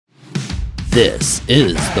This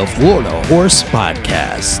is the Florida Horse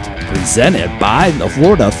Podcast, presented by the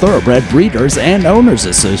Florida Thoroughbred Breeders and Owners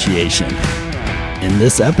Association. In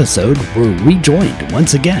this episode, we're rejoined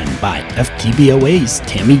once again by FTBOA's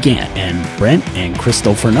Tammy, Gantt, and Brent and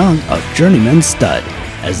Fernung of Journeyman Stud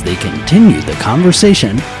as they continue the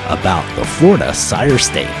conversation about the Florida Sire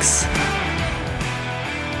Stakes.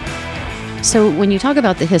 So when you talk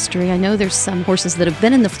about the history, I know there's some horses that have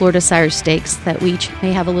been in the Florida Sire Stakes that we each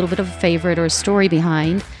may have a little bit of a favorite or a story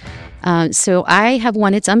behind. So I have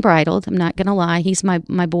one, it's Unbridled. I'm not going to lie. He's my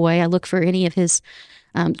boy. I look for any of his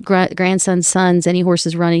grandson's sons, any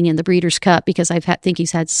horses running in the Breeders' Cup, because I think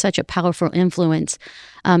he's had such a powerful influence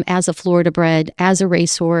as a Florida bred, as a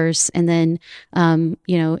racehorse, and then,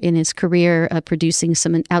 in his career producing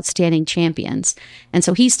some outstanding champions. And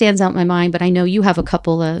so he stands out in my mind, but I know you have a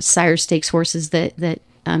couple of Sire Stakes horses that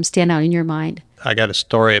stand out in your mind. I got a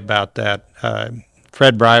story about that.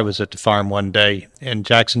 Fred Bry was at the farm one day, and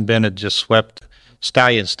Jackson Ben had just swept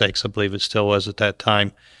Stallion Stakes, I believe it still was at that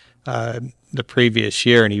time, the previous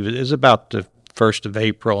year, and it was about the 1st of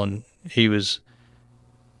April, and he was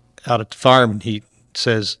out at the farm, and he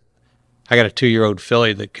says, I got a 2-year-old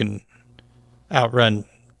filly that can outrun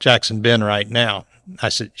Jackson Ben right now. I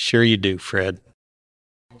said, sure you do, Fred.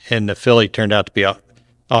 And the filly turned out to be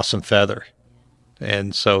Awesome Feather.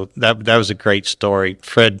 And so that was a great story.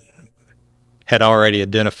 Fred had already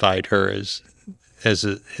identified her as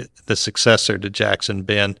the successor to Jackson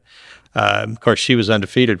Ben. Of course, she was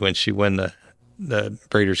undefeated when she won the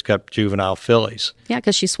Breeders' Cup Juvenile Fillies. Yeah,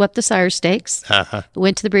 because she swept the Sire Stakes, Uh-huh.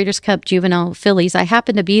 went to the Breeders' Cup Juvenile Fillies. I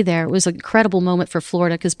happened to be there. It was an incredible moment for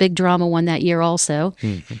Florida because Big Drama won that year also.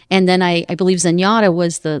 Mm-hmm. And then I believe Zenyatta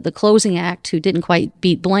was the closing act who didn't quite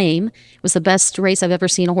beat Blame. It was the best race I've ever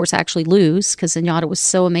seen a horse actually lose because Zenyatta was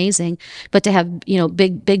so amazing. But to have,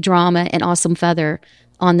 Big Drama and Awesome Feather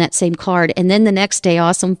on that same card. And then the next day,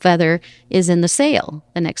 Awesome Feather is in the sale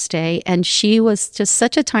the next day. And she was just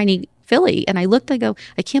such a tiny filly. And I looked, I go,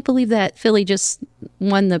 I can't believe that filly just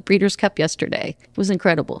won the Breeders' Cup yesterday. It was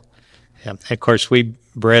incredible. Yeah. And of course, we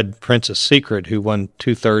bred Princess Secret, who won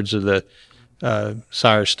 2/3 of the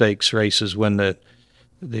Sire Stakes races when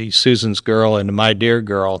the Susan's Girl and the My Dear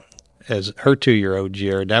Girl as her 2-year-old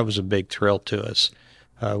year. That was a big thrill to us.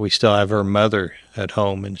 We still have her mother at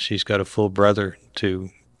home, and she's got a full brother to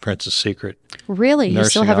Princess Secret. Really? You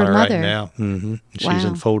still have her mother? Right now. Mm-hmm. She's Wow.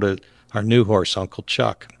 in foal to our new horse, Uncle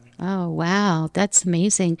Chuck. Oh, wow. That's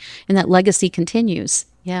amazing. And that legacy continues.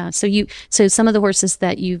 Yeah. So some of the horses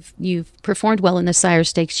that you've performed well in the Sire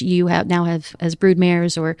Stakes, you now have as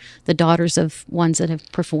broodmares or the daughters of ones that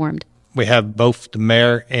have performed. We have both the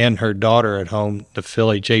mare and her daughter at home, the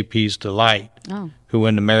filly JP's Delight, who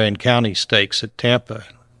won the Marion County Stakes at Tampa.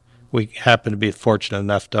 We happened to be fortunate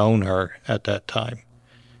enough to own her at that time.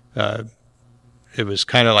 It was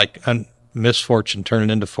kind of like misfortune turning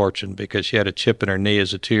into fortune because she had a chip in her knee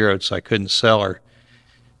as a 2-year-old, so I couldn't sell her.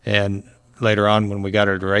 And later on, when we got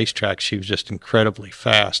her to the racetrack, she was just incredibly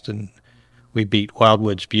fast, and we beat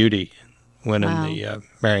Wildwood's Beauty winning the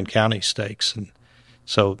Marion County Stakes. And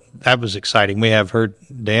so that was exciting. We have her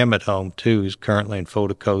dam at home, too, who's currently in foal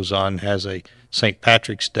to Cozon, has a St.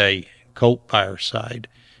 Patrick's Day colt by her side.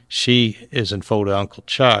 She is in foal to Uncle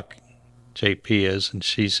Chuck, JP is, and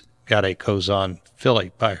she's got a Cozon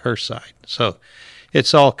filly by her side. So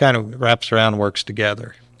it's all kind of wraps around and works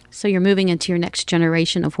together. So you're moving into your next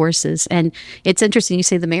generation of horses. And it's interesting you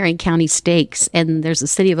say the Marion County Stakes, and there's the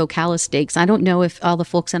City of Ocala Stakes. I don't know if all the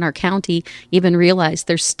folks in our county even realize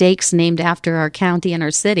there's stakes named after our county and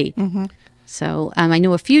our city. Mm-hmm. So I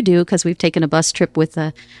know a few do because we've taken a bus trip with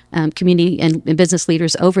the community and business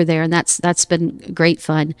leaders over there, and that's been great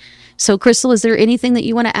fun. So, Crystal, is there anything that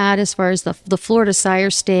you want to add as far as the Florida Sire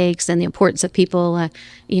Stakes and the importance of people,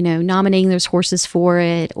 nominating those horses for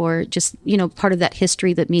it, or just, part of that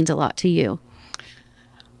history that means a lot to you?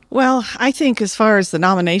 Well, I think as far as the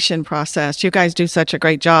nomination process, you guys do such a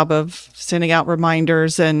great job of sending out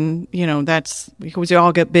reminders, and, that's because you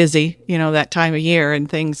all get busy, that time of year, and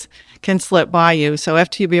things can slip by you. So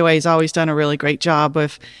FTBOA has always done a really great job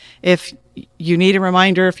of, if you need a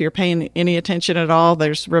reminder, if you're paying any attention at all,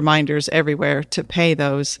 there's reminders everywhere to pay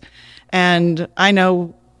those. And I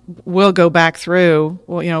know we'll go back through,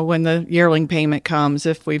 when the yearling payment comes,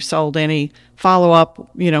 if we've sold any, follow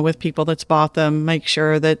up, with people that's bought them, make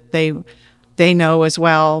sure that they know as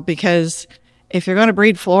well, because if you're going to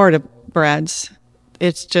breed Florida breds,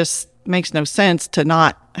 it's just makes no sense to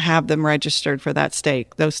not have them registered for that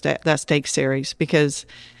stake, that stake series, because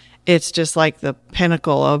it's just like the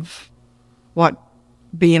pinnacle of what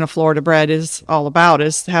being a Florida bred is all about,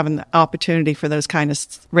 is having the opportunity for those kind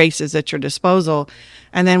of races at your disposal.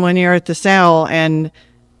 And then when you're at the sale and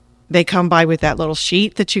they come by with that little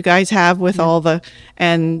sheet that you guys have with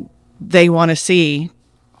and they want to see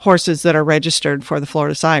horses that are registered for the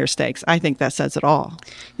Florida Sire Stakes, I think that says it all.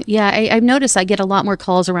 Yeah, I've noticed I get a lot more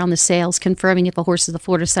calls around the sales confirming if a horse is the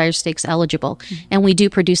Florida Sire Stakes eligible. And we do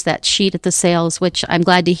produce that sheet at the sales, which I'm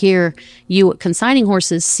glad to hear you consigning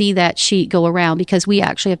horses see that sheet go around, because we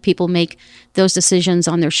actually have people make those decisions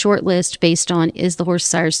on their short list based on, is the horse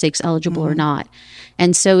Sire Stakes eligible or not.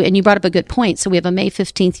 And so, and you brought up a good point. So we have a May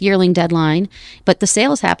 15th yearling deadline, but the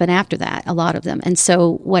sales happen after that, a lot of them. And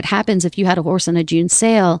so what happens if you had a horse in a June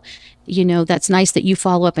sale, you know, that's nice that you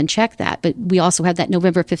follow up and check that. But we also have that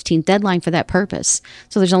November 15th deadline for that purpose.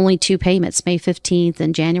 So there's only 2 payments, May 15th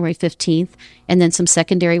and January 15th, and then some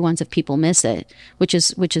secondary ones if people miss it, which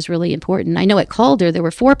is really important. I know at Calder there were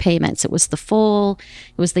 4 payments. It was the full,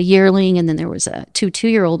 it was the yearling, and then there was 2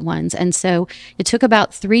 2-year-old ones. And so it took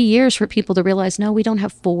about 3 years for people to realize, no, we don't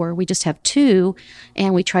have 4, we just have 2,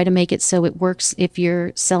 and we try to make it so it works if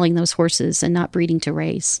you're selling those horses and not breeding to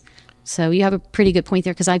race. So you have a pretty good point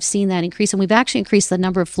there, because I've seen that increase, and we've actually increased the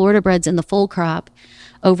number of Florida breds in the full crop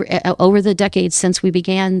over the decades since we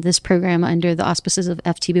began this program under the auspices of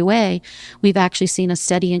FTBOA. We've actually seen a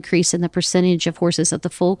steady increase in the percentage of horses of the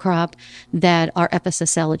full crop that are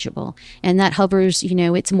FSS eligible, and that hovers, you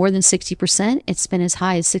know, it's more than 60%. It's been as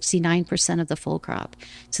high as 69% of the full crop.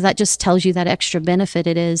 So that just tells you that extra benefit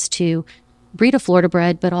it is to breed a Florida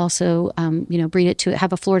bred, but also, breed it to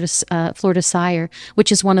have a Florida sire,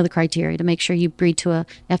 which is one of the criteria to make sure you breed to a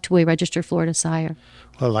FTBOA registered Florida sire.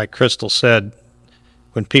 Well, like Crystal said,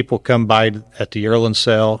 when people come by at the yearling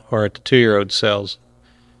sale or at the 2-year-old sales,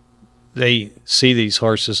 they see these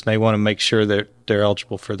horses and they want to make sure that they're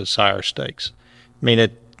eligible for the Sire Stakes. I mean,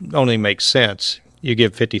 it only makes sense. You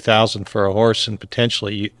give $50,000 for a horse, and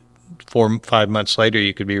potentially 4 or 5 months later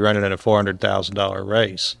you could be running in a $400,000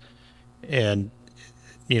 race. And,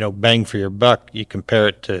 you know, bang for your buck, you compare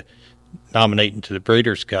it to nominating to the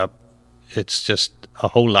Breeders' Cup, it's just a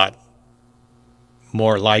whole lot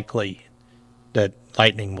more likely that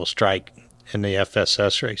lightning will strike in the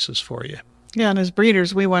FSS races for you. Yeah, and as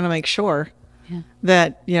breeders, we want to make sure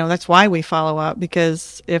that, you know, that's why we follow up,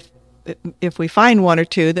 because if we find 1 or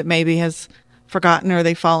 2 that maybe has forgotten or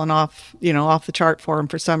they've fallen off, you know, off the chart for them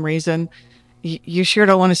for some reason, you sure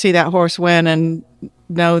don't want to see that horse win and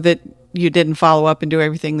know that you didn't follow up and do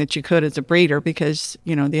everything that you could as a breeder, because,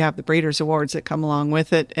 you know, you have the Breeders' Awards that come along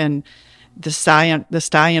with it, and the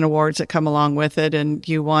Stallion Awards that come along with it, and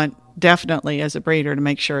you want definitely as a breeder to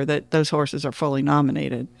make sure that those horses are fully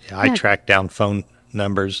nominated. Yeah, I track down phone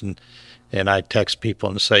numbers and I text people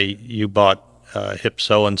and say, you bought hip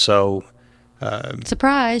so-and-so.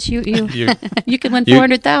 Surprise, you you can win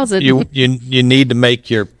 $400,000. You need to make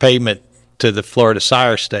your payment to the Florida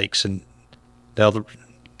Sire Stakes, and they'll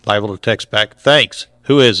liable to text back, thanks,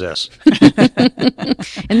 who is this?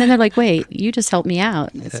 And then they're like, wait, you just helped me out.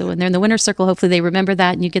 So when they're in the winner's circle, hopefully they remember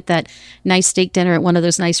that, and you get that nice steak dinner at one of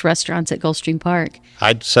those nice restaurants at Gulfstream Park.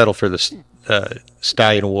 I'd settle for the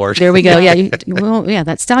Stallion Award. There we go. Yeah,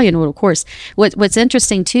 that Stallion Award, of course. What's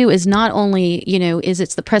interesting too is not only, you know, is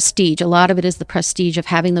it's the prestige. A lot of it is the prestige of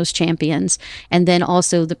having those champions, and then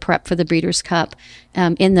also the prep for the Breeders' Cup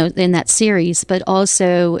in that series. But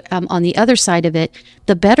also on the other side of it,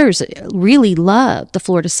 the bettors really love the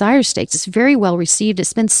Florida Sire Stakes. It's very well received.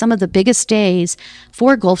 It's been some of the biggest days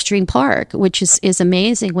for Gulfstream Park, which is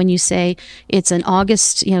amazing when you say it's an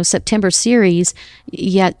August, September series,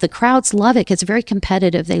 yet the crowds love it. It's very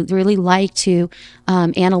competitive. They really like to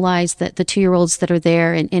analyze the 2-year-olds that are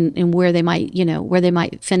there and where they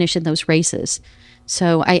might finish in those races.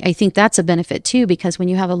 So I think that's a benefit too, because when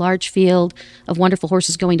you have a large field of wonderful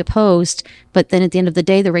horses going to post, but then at the end of the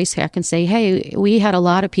day, the racetrack can say, hey, we had a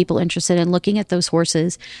lot of people interested in looking at those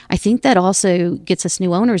horses. I think that also gets us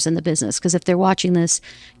new owners in the business, because if they're watching this,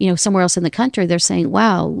 somewhere else in the country, they're saying,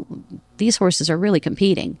 wow, these horses are really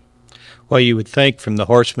competing. Well, you would think from the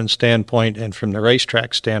horseman standpoint and from the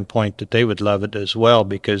racetrack standpoint that they would love it as well,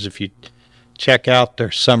 because if you check out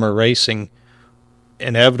their summer racing,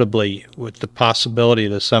 inevitably, with the possibility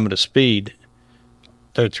of the Summit of Speed,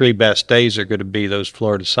 their 3 best days are going to be those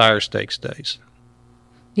Florida Sire Stakes days.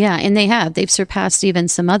 Yeah, and they have. They've surpassed even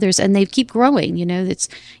some others, and they keep growing. It's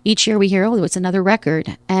each year we hear, oh, it's another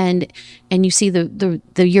record, and you see the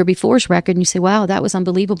year before's record, and you say, wow, that was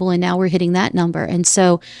unbelievable, and now we're hitting that number. And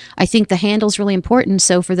so I think the handle's really important.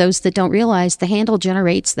 So for those that don't realize, the handle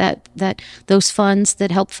generates those funds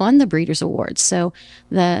that help fund the Breeders' Awards. So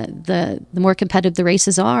the more competitive the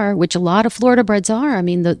races are, which a lot of Florida breds are. I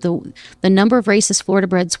mean, the number of races Florida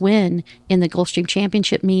breds win in the Gulfstream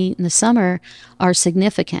Championship meet in the summer are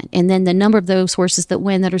significant. And then the number of those horses that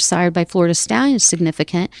win that are sired by Florida Stallions is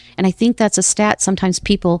significant. And I think that's a stat sometimes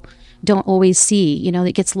people don't always see.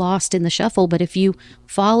 It gets lost in the shuffle. But if you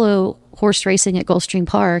follow horse racing at Gulfstream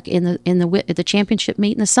Park in the championship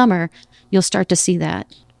meet in the summer, you'll start to see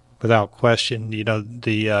that. Without question,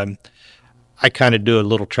 I kind of do a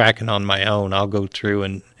little tracking on my own. I'll go through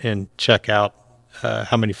and check out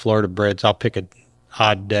how many Florida breds. I'll pick an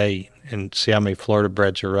odd day and see how many Florida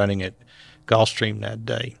breds are running at Gulfstream that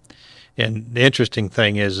day. And the interesting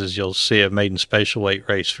thing is you'll see a maiden special weight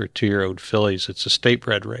race for 2-year-old fillies. It's a state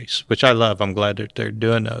bred race, which I love. I'm glad that they're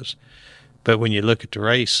doing those. But when you look at the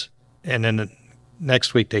race, and then the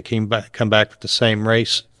next week they come back with the same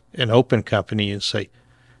race in open company and say,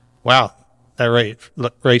 wow,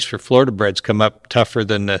 that race for Florida breds come up tougher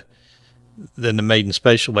than the maiden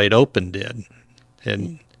special weight open did.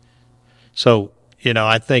 And so,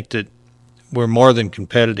 I think that we're more than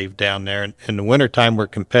competitive down there. In the wintertime, we're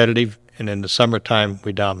competitive, and in the summertime,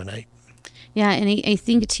 we dominate. Yeah, and I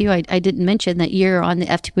think, too, I didn't mention that you're on the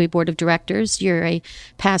FTBOA Board of Directors. You're a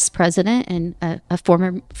past president and a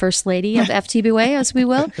former first lady of FTBOA, as we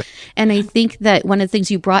will. And I think that one of the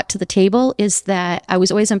things you brought to the table is that I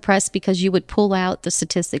was always impressed because you would pull out the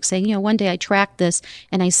statistics saying, one day I tracked this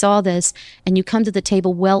and I saw this, and you come to the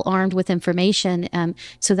table well armed with information.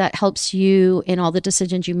 So that helps you in all the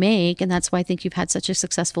decisions you make. And that's why I think you've had such a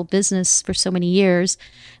successful business for so many years.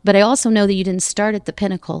 But I also know that you didn't start at the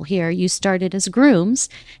pinnacle here. You started as grooms.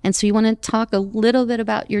 And so you want to talk a little bit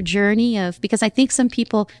about your journey because I think some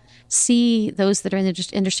people see those that are in the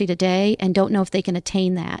industry today and don't know if they can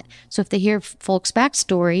attain that. So if they hear folks'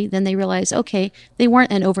 backstory, then they realize, okay, they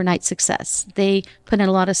weren't an overnight success. They put in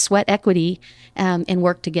a lot of sweat equity and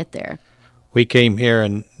work to get there. We came here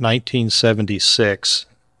in 1976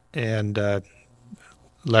 and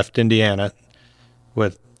left Indiana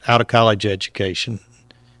without a college education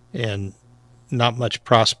and not much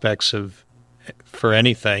prospects for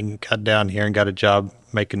anything. Got down here and got a job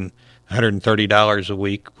making $130 a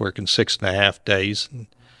week, working 6.5 days. And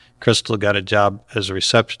Crystal got a job as a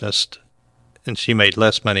receptionist, and she made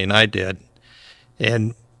less money than I did.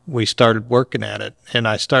 And we started working at it. And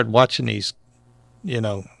I started watching these,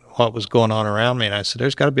 what was going on around me. And I said,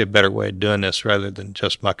 there's got to be a better way of doing this rather than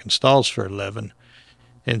just mucking stalls for a living.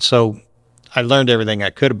 And so I learned everything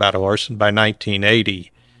I could about a horse. And by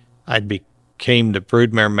 1980, I became the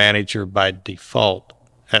broodmare manager by default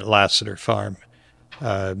at Lassiter Farm.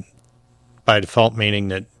 By default meaning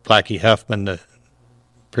that Blackie Huffman, the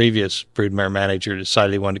previous broodmare manager,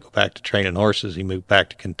 decided he wanted to go back to training horses. He moved back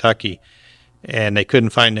to Kentucky, and they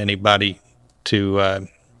couldn't find anybody to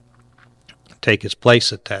take his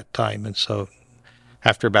place at that time. And so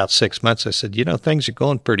after about 6 months, I said, things are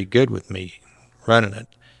going pretty good with me running it.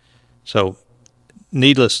 So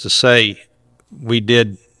needless to say, we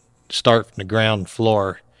did start from the ground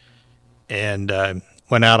floor and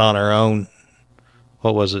went out on our own.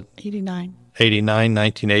 What was it?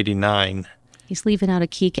 1989. He's leaving out a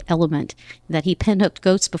key element that he pin-hooked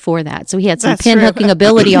goats before that. So he had some pin-hooking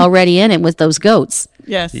ability already in it with those goats.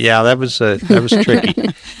 Yes. Yeah, that was tricky.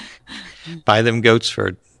 Buy them goats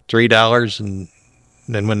for $3, and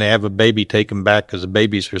then when they have a baby, take them back because the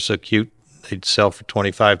babies are so cute. They'd sell for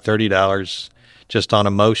 $25, $30 just on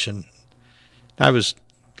emotion. I was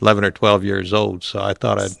 11 or 12 years old, so I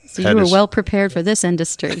thought I'd... So you were well prepared for this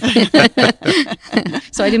industry.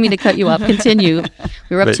 So I didn't mean to cut you off. Continue.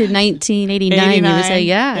 We were up to 1989. You would say,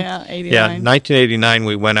 Yeah, 89. Yeah, 1989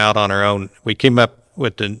 we went out on our own. We came up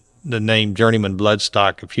with the name Journeyman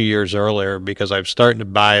Bloodstock a few years earlier because I was starting to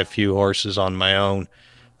buy a few horses on my own,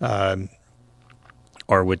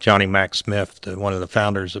 or with Johnny Mack Smith, one of the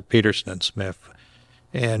founders of Peterson and Smith.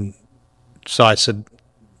 And so I said,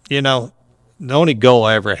 the only goal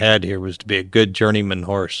I ever had here was to be a good journeyman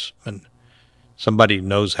horseman, somebody who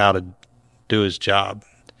knows how to do his job.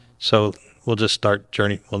 So we'll just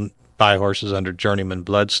we'll buy horses under Journeyman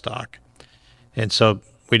Bloodstock. And so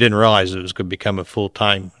we didn't realize it was going to become a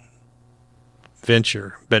full-time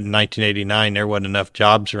venture. But in 1989, there wasn't enough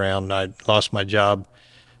jobs around. I lost my job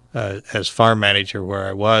as farm manager where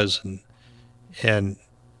I was, and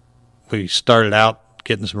we started out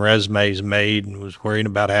getting some resumes made and was worrying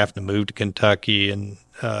about having to move to Kentucky and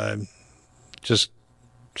just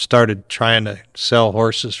started trying to sell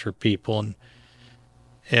horses for people,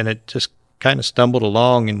 and it just kind of stumbled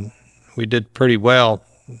along, and we did pretty well,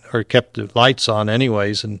 or kept the lights on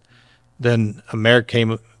anyways. And then a mare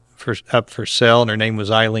came up for sale, and her name was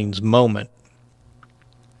Eileen's Moment.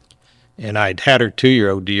 And I'd had her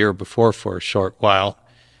 2-year-old the year before for a short while.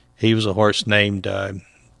 He was a horse named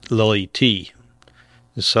Lily T.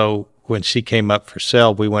 And so when she came up for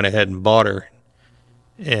sale, we went ahead and bought her.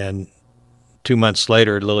 And 2 months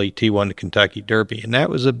later, Lily T won the Kentucky Derby. And that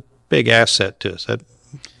was a big asset to us.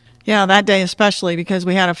 Yeah, that day especially, because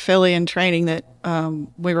we had a filly in training that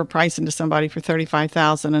we were pricing to somebody for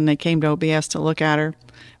 $35,000, and they came to OBS to look at her.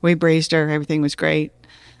 We breezed her. Everything was great.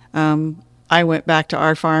 I went back to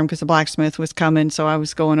our farm because the blacksmith was coming, so I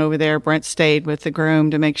was going over there. Brent stayed with the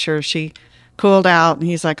groom to make sure she cooled out, and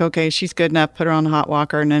he's like, okay, she's good enough. Put her on the hot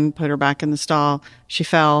walker, and then put her back in the stall. She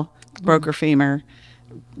fell, broke her femur,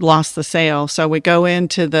 lost the sale. So we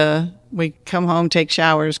come home, take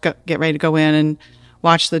showers, get ready to go in and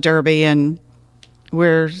watch the Derby, and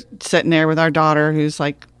we're sitting there with our daughter, who's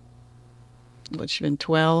like, what's she been,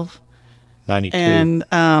 12? 92.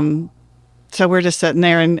 And so we're just sitting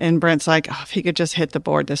there, and Brent's like, oh, if he could just hit the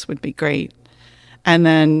board, this would be great. And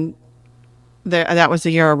then that was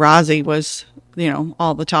the year Rozzy was,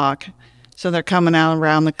 all the talk. So they're coming out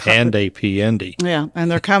around the club. And AP Indy. Yeah, and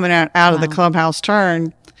they're coming out of the clubhouse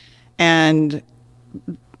turn, and,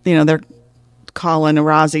 they're calling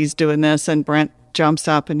Rozzy's doing this, and Brent jumps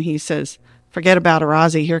up and he says, forget about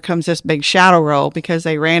Rozzy, here comes this big shadow roll, because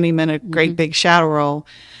they ran him in a great big shadow roll.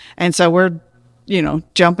 And so we're,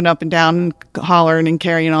 jumping up and down and hollering and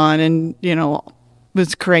carrying on, and, it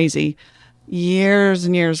was crazy. Years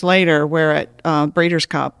and years later, we're at Breeders'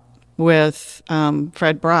 Cup with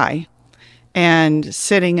Fred Bry, and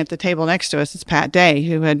sitting at the table next to us is Pat Day,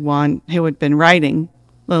 who had been riding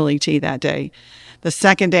Lily T that day. The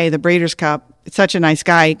second day of the Breeders' Cup, such a nice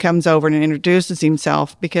guy, he comes over and introduces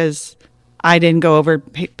himself, because I didn't go over.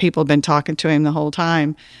 People had been talking to him the whole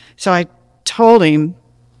time. So I told him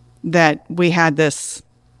that we had this,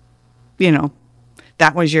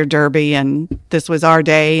 that was your Derby and this was our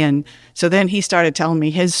day. And so then he started telling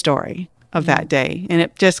me his story of that day. And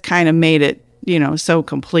it just kind of made it, so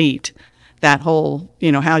complete, that whole,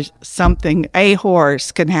 how a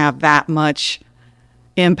horse can have that much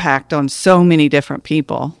impact on so many different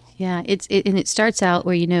people. Yeah, it starts out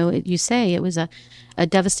where, you say it was a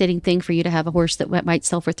devastating thing for you to have a horse that might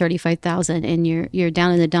sell for $35,000, and you're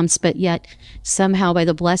down in the dumps, but yet somehow by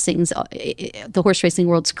the blessings, the horse racing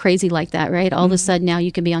world's crazy like that, right? All of a sudden now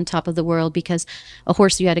you can be on top of the world because a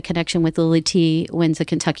horse you had a connection with, Lily T, wins the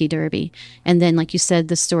Kentucky Derby. And then, like you said,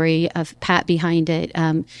 the story of Pat behind it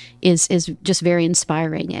is just very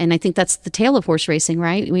inspiring. And I think that's the tale of horse racing,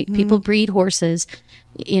 right? People breed horses.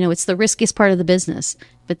 It's the riskiest part of the business,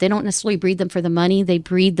 but they don't necessarily breed them for the money. They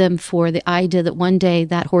breed them for the idea that one day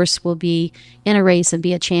that horse will be in a race and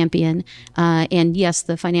be a champion. And yes,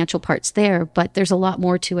 the financial part's there, but there's a lot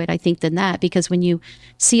more to it, I think, than that, because when you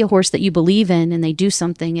see a horse that you believe in and they do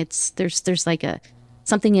something, there's like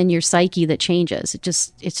something in your psyche that changes.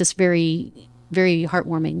 It's just very, very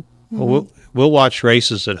heartwarming. Well, we'll watch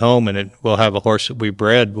races at home, and we'll have a horse that we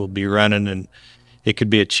bred will be running, and it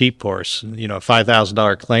could be a cheap horse, a $5,000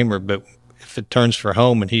 claimer, but if it turns for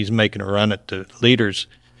home and he's making a run at the leaders,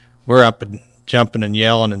 we're up and jumping and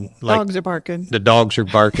yelling, and dogs are barking. The dogs are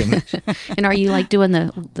barking. And are you like doing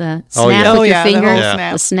the snap with your finger?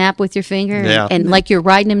 The snap with your finger? Yeah. And like you're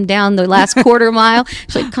riding him down the last quarter mile.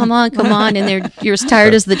 It's like, come on. And you're as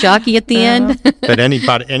tired as the jockey at the end. But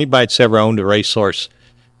anybody that's ever owned a racehorse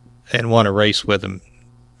and want to race with him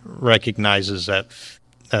recognizes that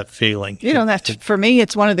feeling. That for me,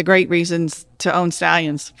 it's one of the great reasons to own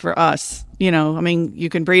stallions for us. You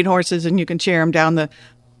can breed horses and you can cheer them down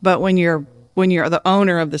but when you're the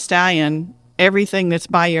owner of the stallion, everything that's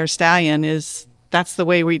by your stallion that's the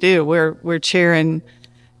way we do. We're cheering,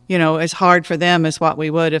 as hard for them as what we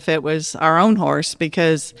would if it was our own horse,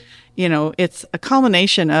 because, it's a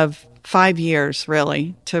culmination of 5 years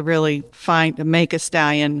really to really make a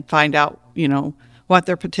stallion, find out, what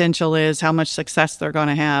their potential is, how much success they're going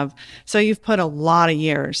to have. So you've put a lot of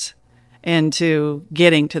years into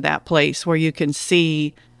getting to that place where you can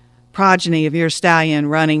see progeny of your stallion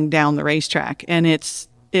running down the racetrack. And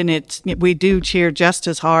we do cheer just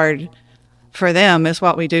as hard for them as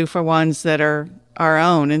what we do for ones that are our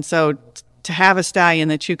own. And so to have a stallion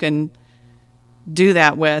that you can do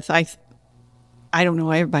that with, I don't know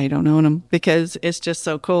why everybody don't own them, because it's just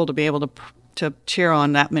so cool to be able to cheer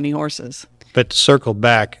on that many horses. But to circle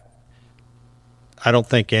back, I don't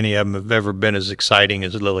think any of them have ever been as exciting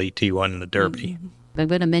as Lily T1 in the Derby. I'm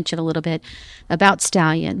going to mention a little bit about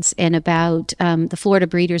stallions and about the Florida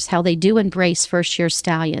breeders, how they do embrace first-year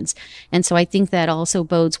stallions. And so I think that also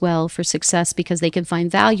bodes well for success because they can find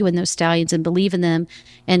value in those stallions and believe in them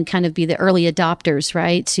and kind of be the early adopters,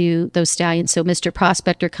 right, to those stallions. So Mr.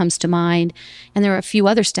 Prospector comes to mind. And there are a few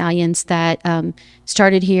other stallions that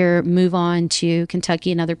started here, move on to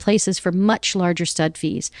Kentucky and other places for much larger stud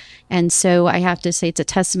fees. And so I have to say it's a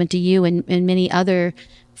testament to you and many other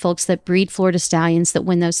folks that breed Florida stallions that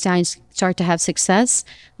when those stallions start to have success,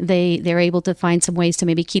 they're able to find some ways to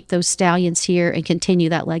maybe keep those stallions here and continue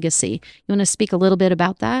that legacy. You want to speak a little bit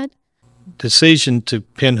about that? Decision to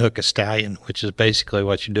pinhook a stallion, which is basically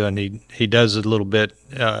what you're doing. He does it a little bit.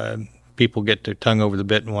 People get their tongue over the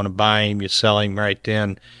bit and want to buy him. You sell him right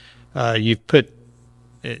then. You've put,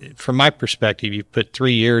 from my perspective, you've put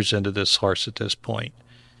 3 years into this horse at this point.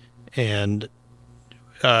 And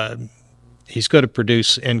he's going to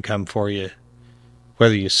produce income for you,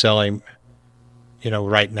 whether you sell him,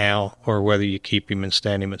 right now, or whether you keep him and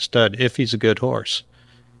stand him at stud, if he's a good horse.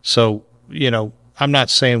 So, I'm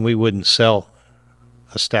not saying we wouldn't sell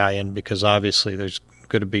a stallion because obviously there's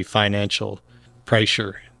going to be financial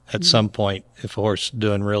pressure at some point if a horse is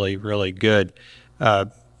doing really, really good.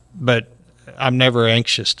 But I'm never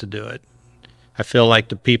anxious to do it. I feel like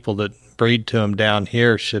the people that breed to him down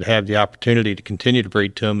here should have the opportunity to continue to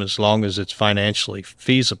breed to him as long as it's financially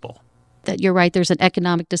feasible. That you're right, there's an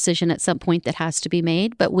economic decision at some point that has to be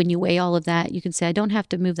made. But when you weigh all of that, you can say, I don't have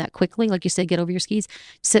to move that quickly. Like you said, get over your skis,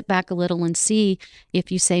 sit back a little and see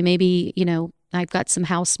if you say maybe, I've got some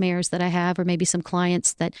house mares that I have, or maybe some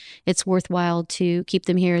clients that it's worthwhile to keep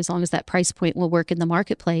them here as long as that price point will work in the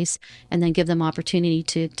marketplace, and then give them opportunity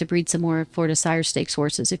to breed some more Florida Sire Stakes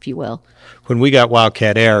horses, if you will. When we got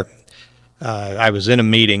Wildcat Air, I was in a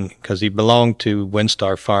meeting because he belonged to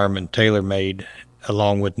Windstar Farm and TaylorMade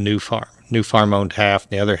along with New Farm. New Farm owned half,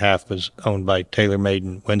 and the other half was owned by TaylorMade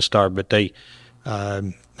and Windstar, but they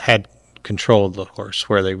had control of the horse,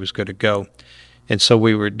 where they was going to go. And so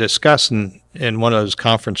we were discussing in one of those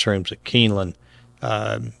conference rooms at Keeneland.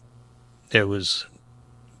 It was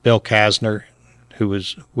Bill Kasner, who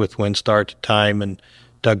was with Windstar at the time, and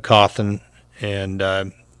Doug Cawthon, and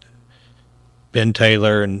Ben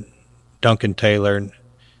Taylor, and Duncan Taylor,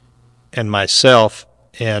 and myself,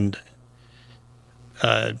 and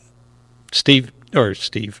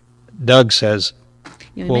Doug says,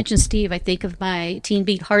 you mentioned Steve. I think of my Teen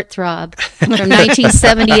Beat Heartthrob from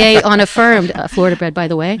 1978 on Affirmed, Florida bred, by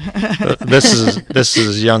the way. This is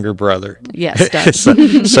his younger brother. Yes, Doug.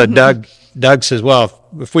 so Doug says, well,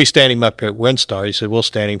 if we stand him up here at Windstar, he said, we'll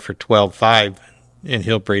stand him for $12,500 and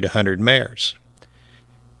he'll breed 100 mares.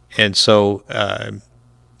 And so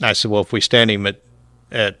I said, well, if we stand him at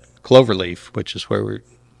Cloverleaf, which is where we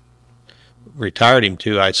retired him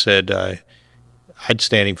to, I said, I'd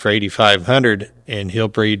stand him for $8,500 and he'll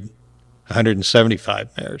breed 175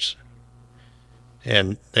 mares.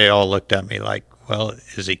 And they all looked at me like, well,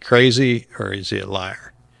 is he crazy or is he a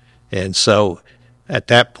liar? And so at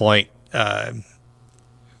that point,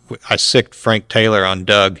 I sicked Frank Taylor on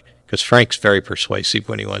Doug, because Frank's very persuasive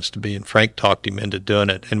when he wants to be, and Frank talked him into doing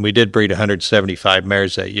it. And we did breed 175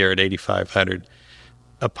 mares that year at $8,500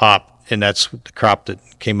 a pop, and that's the crop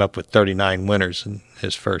that came up with 39 winners in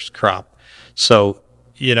his first crop. So,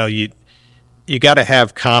 you got to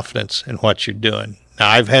have confidence in what you're doing. Now,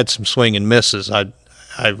 I've had some swing and misses.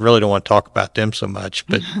 I really don't want to talk about them so much,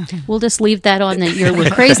 but we'll just leave that on that we're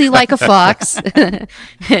crazy like a fox,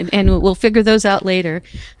 and we'll figure those out later.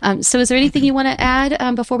 So is there anything you want to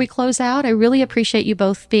add before we close out? I really appreciate you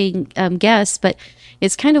both being guests, but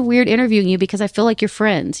it's kind of weird interviewing you because I feel like you're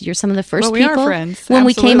friends. You're some of the first people. Are friends. When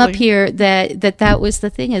Absolutely. we came up here that was the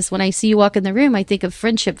thing, is when I see you walk in the room, I think of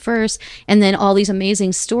friendship first, and then all these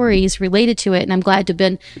amazing stories related to it. And I'm glad to have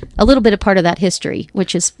been a little bit a part of that history,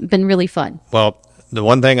 which has been really fun. Well, the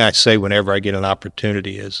one thing I say whenever I get an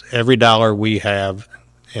opportunity is every dollar we have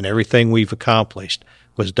and everything we've accomplished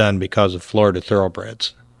was done because of Florida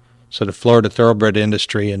Thoroughbreds. So the Florida Thoroughbred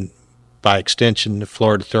industry, and by extension the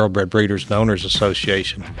Florida Thoroughbred Breeders and Owners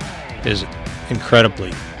Association, is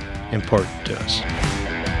incredibly important to us.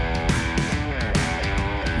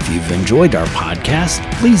 If you've enjoyed our podcast,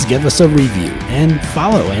 please give us a review and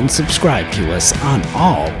follow and subscribe to us on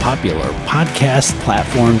all popular podcast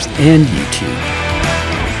platforms and YouTube.